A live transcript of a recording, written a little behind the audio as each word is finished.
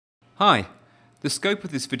Hi, the scope of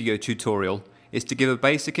this video tutorial is to give a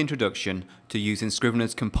basic introduction to using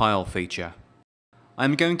Scrivener's compile feature. I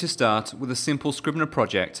am going to start with a simple Scrivener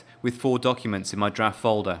project with 4 documents in my draft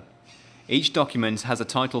folder. Each document has a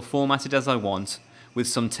title formatted as I want, with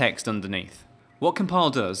some text underneath. What compile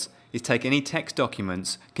does is take any text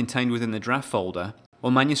documents contained within the draft folder,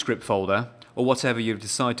 or manuscript folder, or whatever you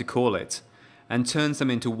decide to call it, and turns them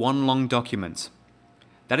into one long document.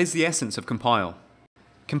 That is the essence of compile.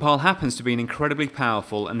 Compile happens to be an incredibly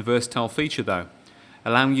powerful and versatile feature though,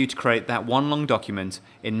 allowing you to create that one long document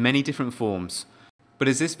in many different forms. But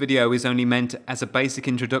as this video is only meant as a basic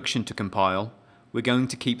introduction to compile, we're going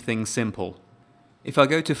to keep things simple. If I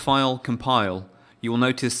go to File, Compile, you will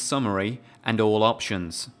notice Summary and All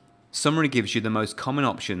Options. Summary gives you the most common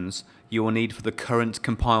options you will need for the current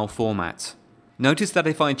compile format. Notice that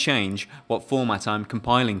if I change what format I'm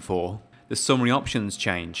compiling for, the summary options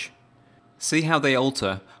change. See how they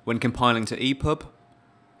alter when compiling to EPUB,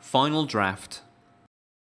 Final Draft,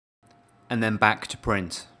 and then back to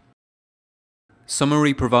print.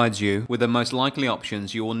 Summary provides you with the most likely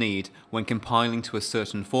options you will need when compiling to a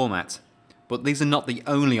certain format, but these are not the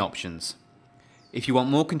only options. If you want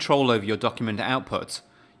more control over your document output,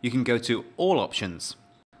 you can go to All Options.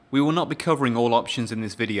 We will not be covering all options in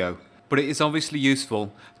this video, but it is obviously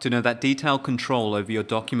useful to know that detailed control over your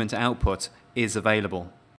document output is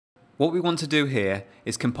available. What we want to do here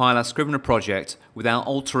is compile our Scrivener project without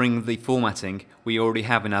altering the formatting we already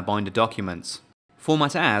have in our binder documents.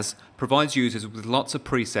 Format As provides users with lots of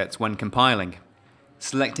presets when compiling.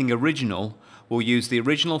 Selecting Original will use the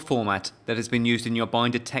original format that has been used in your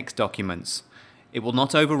binder text documents. It will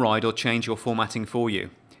not override or change your formatting for you.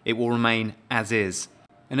 It will remain as is.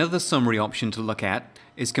 Another summary option to look at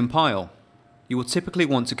is Compile. You will typically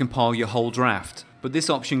want to compile your whole draft, but this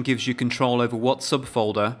option gives you control over what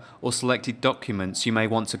subfolder or selected documents you may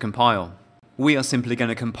want to compile. We are simply going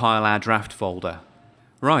to compile our draft folder.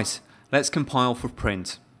 Right, let's compile for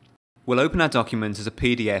print. We'll open our document as a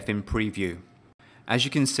PDF in Preview. As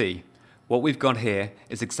you can see, what we've got here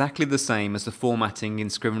is exactly the same as the formatting in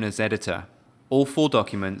Scrivener's editor. All 4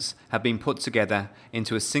 documents have been put together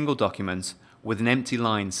into a single document with an empty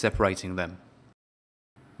line separating them.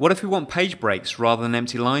 What if we want page breaks rather than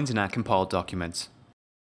empty lines in our compiled document?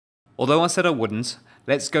 Although I said I wouldn't,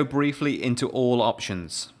 let's go briefly into all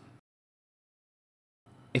options.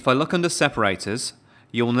 If I look under separators,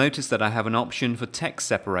 you'll notice that I have an option for text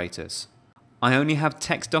separators. I only have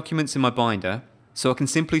text documents in my binder, so I can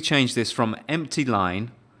simply change this from empty line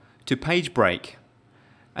to page break,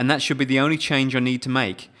 and that should be the only change I need to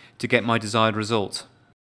make to get my desired result.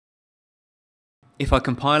 If I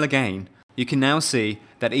compile again, you can now see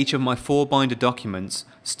that each of my 4 binder documents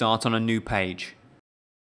start on a new page.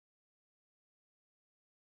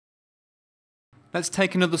 Let's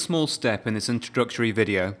take another small step in this introductory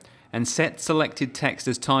video and set selected text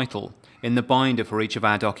as title in the binder for each of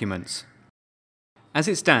our documents. As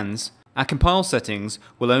it stands, our compile settings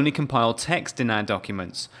will only compile text in our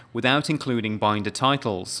documents without including binder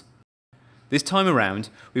titles. This time around,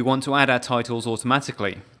 we want to add our titles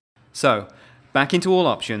automatically. So, back into All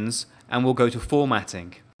Options, and we'll go to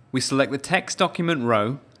Formatting. We select the text document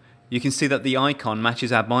row. You can see that the icon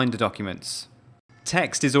matches our binder documents.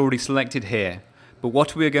 Text is already selected here, but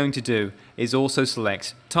what we are going to do is also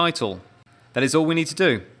select Title. That is all we need to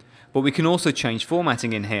do, but we can also change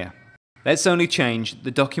formatting in here. Let's only change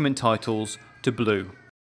the document titles to blue.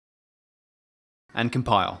 And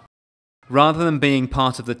compile. Rather than being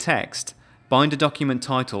part of the text, binder document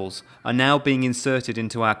titles are now being inserted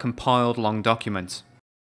into our compiled long document.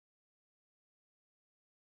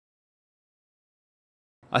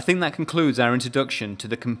 I think that concludes our introduction to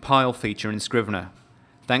the compile feature in Scrivener.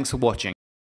 Thanks for watching.